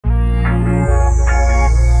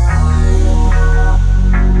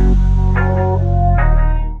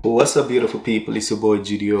What's up, beautiful people? It's your boy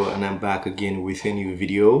Judeo and I'm back again with a new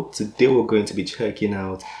video. Today we're going to be checking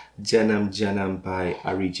out Janam Janam by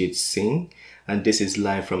Arijit Singh, and this is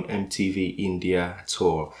live from MTV India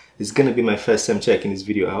tour. It's gonna be my first time checking this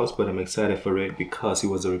video out, but I'm excited for it because it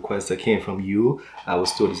was a request that came from you. I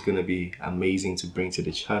was told it's gonna be amazing to bring to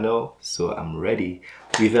the channel, so I'm ready.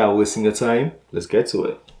 Without wasting your time, let's get to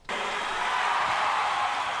it.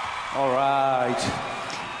 Alright,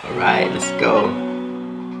 let's go.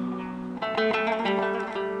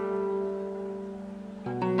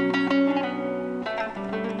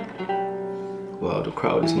 Wow, the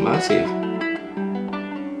crowd is massive.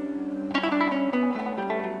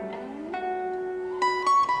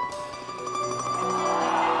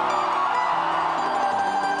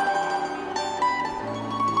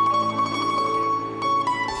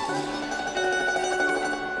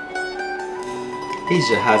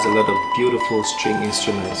 Asia has a lot of beautiful string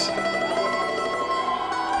instruments.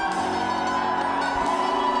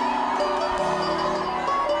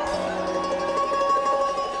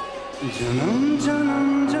 Janam janam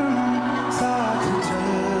janam saath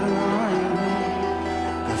chalna hai,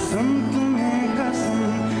 kasam tumhe kasam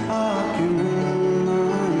aake milna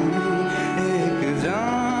hai, ek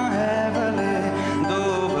jaan hai bhale do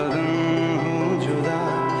badan ho juda,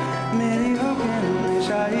 meri hoke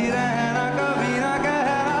hamesha hi rehna, kabhi na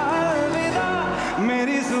kehna alvida,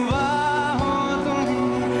 meri subah ho tum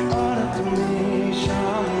aur tum hi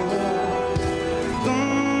shaam ho, tum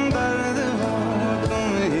dard ho tum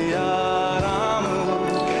hi aaram ho,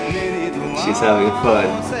 meri duaan She's having fun.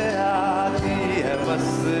 se aati hai bas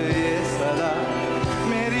ye sada,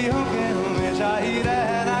 meri hoke hamesha hi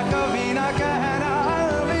rehna, kabhi na kehna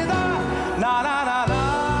alvida, na na na na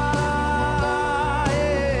na na na na.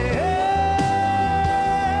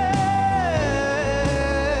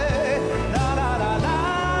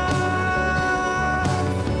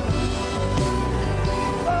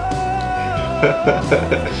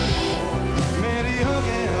 मेरी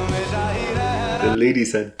होके हमेशा ही रहना, The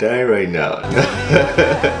ladies are dying right now.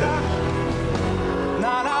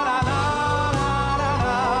 ना ना ना ना ना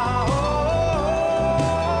ना,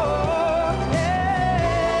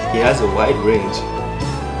 He has a wide range.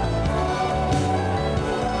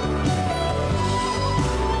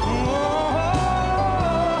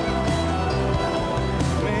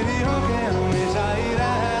 मेरी होके हमेशा ही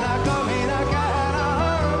रहना, कभी ना कहना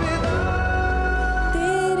अलविदा।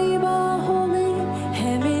 तेरी बाहों में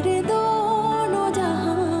है मेरे दोनों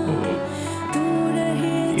जहां, तू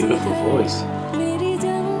रहे Beautiful voice. मेरी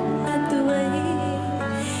जन्नत वही,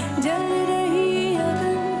 जल रही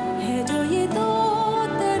अगन है जो ये दो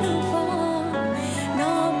तरफा, ना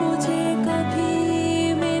पूछे कभी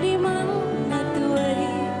मेरी मन्नत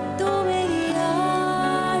वही, तू मेरी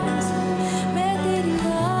आरज़ू, मैं तेरी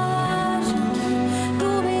आशिकी, तू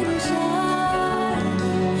मेरी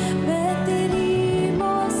शायरी, मैं तेरी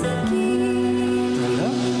मौसीकी।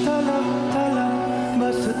 तलब तलब तलब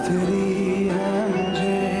बस तेरी है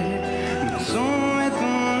मुझे, नसों में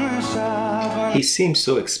तुम नशा बन। He seems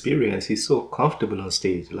so experienced. He's so comfortable on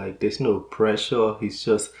stage. Like there's no pressure. He's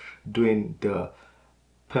just doing the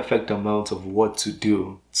perfect amount of what to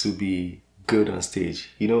do to be good on stage.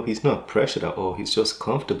 You know, he's not pressured at all. He's just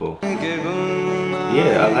comfortable. के गुलना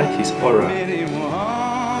Yeah, I like his aura. मेरी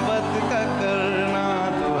मोहब्बत का करना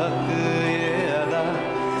तो हक ये अदा,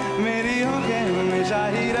 मेरी होके हमेशा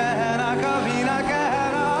ही रहना, कभी ना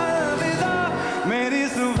कहना अलविदा, मेरी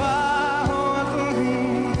सुबह हो तुम ही,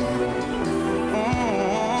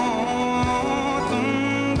 तुम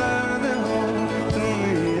दर्द हो तुम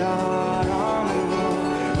ही आराम हो,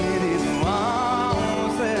 मेरी दुआओं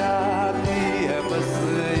से आती है बस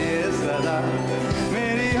ये सदा,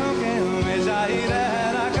 मेरी होके हमेशा ही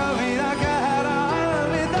रहना, कभी ना कहना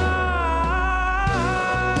अलविदा,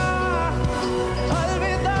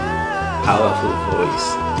 अलविदा। Powerful voice.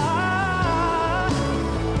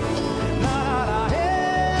 ना ना हे,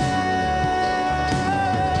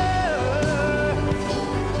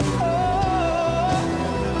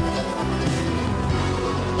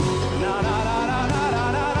 ना ना ना ना ना ना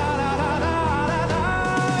ना ना ना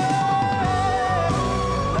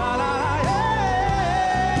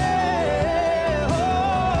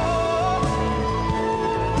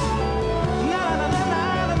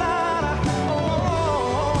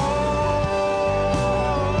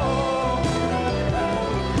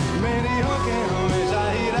मेरी होके हमेशा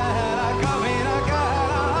ही रहना, कभी ना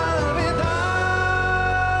कहना अलविदा।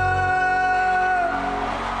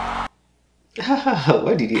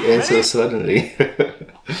 Why did he end so suddenly?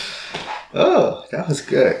 Oh, that was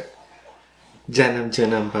good. Janam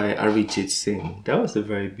Janam by Arijit Singh. That was a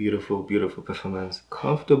very beautiful, beautiful performance.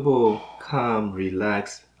 Comfortable, calm,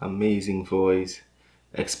 relaxed. amazing voice,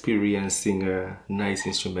 experienced singer, nice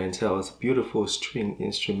instrumentals, beautiful string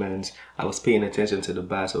instruments. I was paying attention to the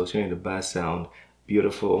bass. I was hearing the bass sound,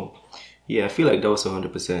 beautiful. Yeah, I feel like that was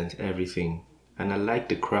 100% everything. And I like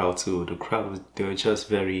the crowd too. The crowd, they were just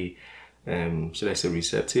very, should I say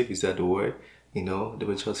receptive? Is that the word? You know, they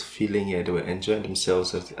were just feeling it. They were enjoying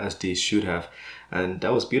themselves as they should have. And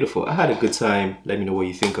that was beautiful. I had a good time. Let me know what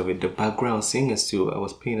you think of it. The background singers too. I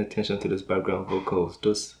was paying attention to those background vocals,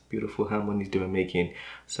 those beautiful harmonies they were making.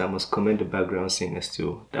 So I must commend the background singers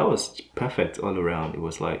too. That was perfect all around. It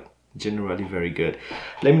was like generally very good.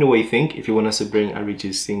 Let me know what you think. If you want us to bring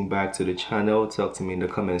Arijit Singh back to the channel, talk to me in the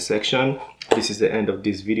comment section. This is the end of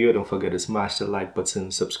this video. Don't forget to smash the like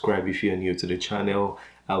button, subscribe if you're new to the channel.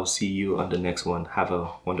 I'll see you on the next one. Have a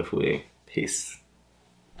wonderful day. Peace.